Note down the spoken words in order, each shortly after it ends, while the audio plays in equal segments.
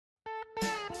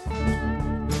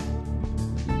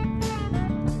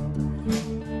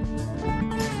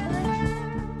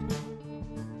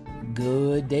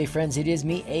day, friends. It is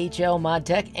me,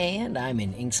 HLModTech, and I'm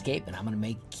in Inkscape, and I'm going to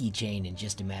make a keychain in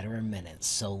just a matter of minutes.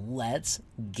 So let's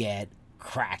get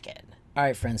cracking.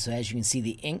 Alright, friends, so as you can see,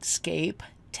 the Inkscape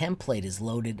template is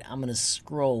loaded. I'm going to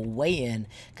scroll way in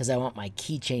because I want my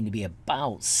keychain to be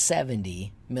about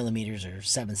 70 millimeters or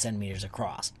 7 centimeters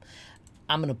across.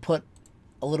 I'm going to put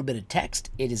a little bit of text.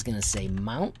 It is going to say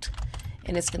mount,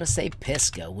 and it's going to say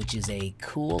Pisca, which is a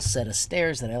cool set of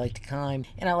stairs that I like to climb,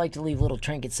 and I like to leave little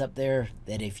trinkets up there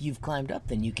that if you've climbed up,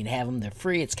 then you can have them. They're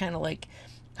free. It's kind of like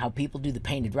how people do the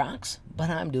painted rocks,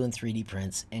 but I'm doing 3D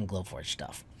prints and Glowforge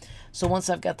stuff. So once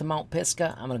I've got the Mount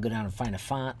Pisca, I'm going to go down and find a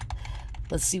font.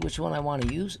 Let's see which one I want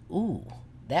to use. Ooh,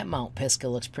 that Mount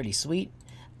Pisca looks pretty sweet.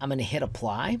 I'm going to hit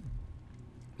apply.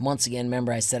 Once again,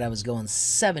 remember I said I was going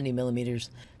 70 millimeters.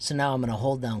 So now I'm going to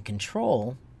hold down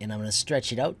Control, and I'm going to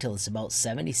stretch it out till it's about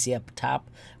 70. See up top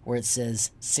where it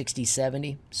says 60,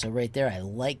 70? So right there, I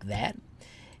like that.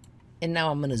 And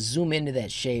now I'm going to zoom into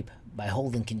that shape by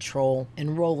holding Control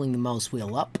and rolling the mouse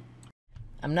wheel up.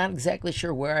 I'm not exactly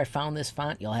sure where I found this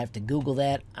font. You'll have to Google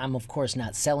that. I'm, of course,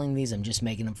 not selling these. I'm just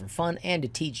making them for fun and to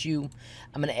teach you.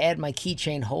 I'm going to add my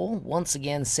keychain hole. Once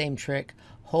again, same trick.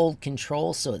 Hold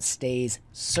Control so it stays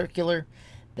circular.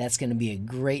 That's going to be a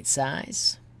great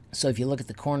size. So if you look at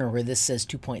the corner where this says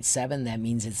 2.7, that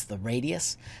means it's the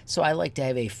radius. So I like to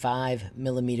have a 5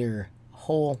 millimeter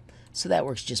hole. So that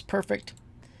works just perfect.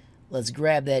 Let's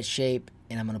grab that shape,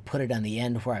 and I'm going to put it on the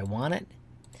end where I want it.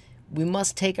 We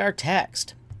must take our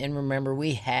text, and remember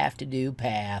we have to do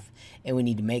path, and we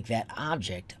need to make that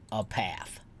object a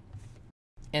path.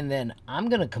 And then I'm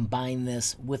going to combine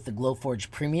this with the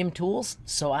Glowforge Premium tools,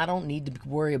 so I don't need to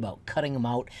worry about cutting them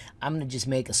out. I'm going to just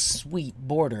make a sweet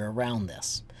border around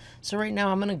this. So right now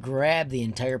I'm going to grab the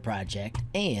entire project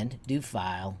and do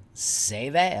File,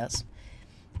 Save As,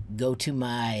 go to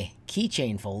my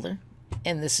keychain folder,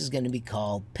 and this is going to be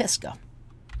called Pisca.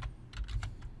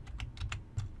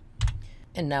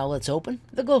 And now let's open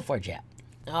the Glowforge app.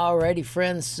 Alrighty,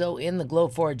 friends, so in the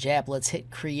Glowforge app, let's hit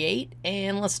Create,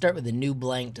 and let's start with a new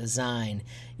blank design.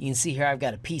 You can see here I've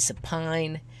got a piece of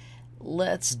pine.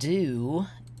 Let's do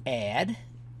Add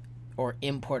or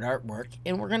Import Artwork,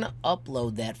 and we're going to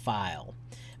upload that file.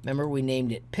 Remember, we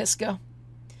named it Pisca,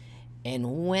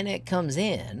 and when it comes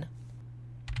in,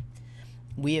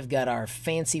 we have got our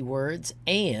fancy words,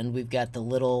 and we've got the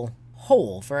little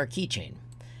hole for our keychain.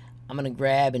 I'm going to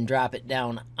grab and drop it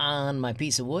down on my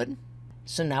piece of wood.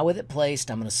 So now with it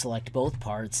placed, I'm going to select both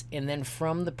parts, and then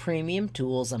from the Premium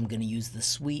tools, I'm going to use the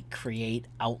sweet Create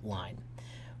Outline.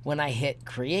 When I hit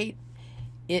Create,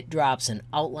 it drops an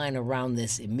outline around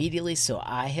this immediately, so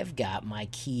I have got my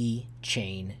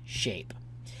keychain shape.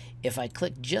 If I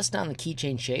click just on the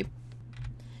keychain shape,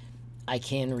 I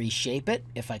can reshape it.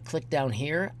 If I click down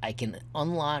here, I can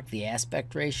unlock the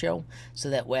aspect ratio, so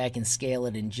that way I can scale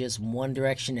it in just one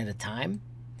direction at a time.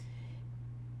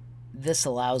 This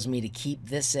allows me to keep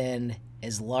this end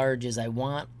as large as I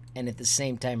want, and at the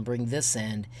same time bring this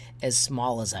end as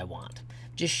small as I want.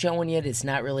 Just showing you it's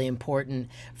not really important.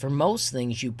 For most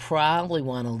things, you probably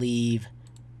want to leave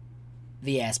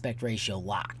the aspect ratio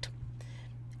locked.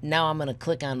 Now I'm going to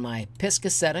click on my Pisca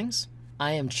settings.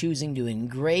 I am choosing to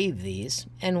engrave these,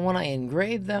 and when I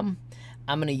engrave them,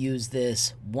 I'm going to use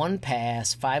this 1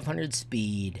 pass, 500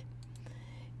 speed.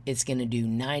 It's going to do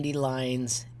 90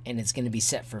 lines, and it's going to be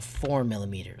set for 4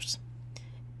 millimeters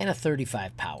and a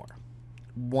 35 power.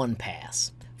 1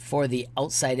 pass. For the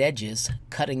outside edges,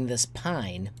 cutting this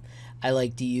pine, I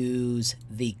like to use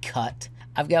the cut.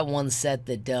 I've got one set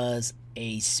that does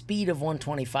a speed of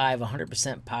 125,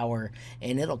 100% power,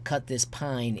 and it'll cut this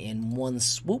pine in one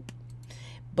swoop.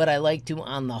 But I like to,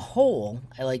 on the whole,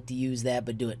 I like to use that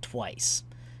but do it twice.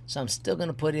 So I'm still going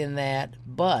to put in that,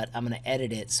 but I'm going to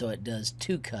edit it so it does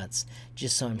 2 cuts,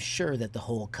 just so I'm sure that the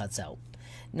whole cuts out.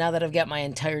 Now that I've got my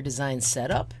entire design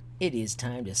set up, it is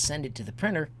time to send it to the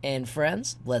printer. And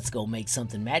friends, let's go make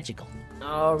something magical.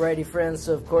 Alrighty, friends,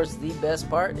 so of course the best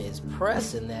part is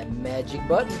pressing that magic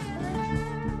button.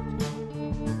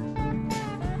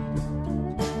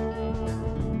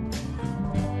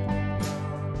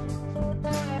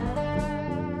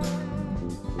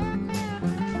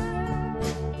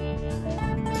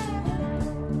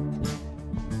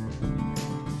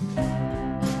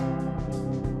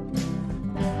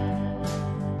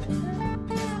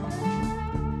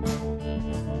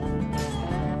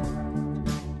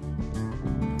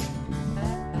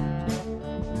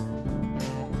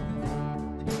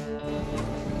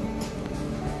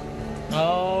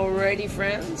 Alrighty,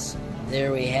 friends,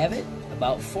 there we have it.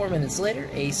 About 4 minutes later,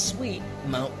 a sweet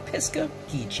Mount Pisca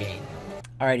keychain.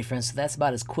 Alrighty friends, so that's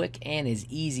about as quick and as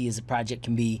easy as a project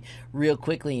can be. Real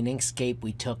quickly in Inkscape,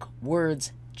 we took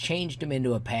words, changed them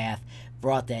into a path,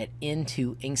 brought that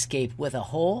into Inkscape with a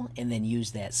hole, and then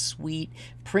used that sweet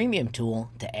premium tool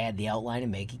to add the outline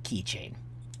and make a keychain.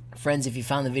 Friends, if you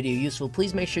found the video useful,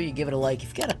 please make sure you give it a like. If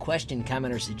you've got a question,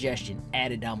 comment, or suggestion,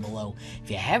 add it down below.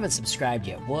 If you haven't subscribed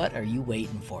yet, what are you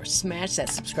waiting for? Smash that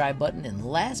subscribe button, and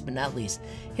last but not least,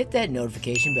 hit that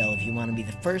notification bell if you want to be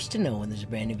the first to know when there's a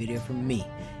brand new video from me,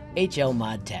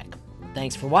 HLModTech.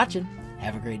 Thanks for watching.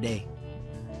 Have a great day.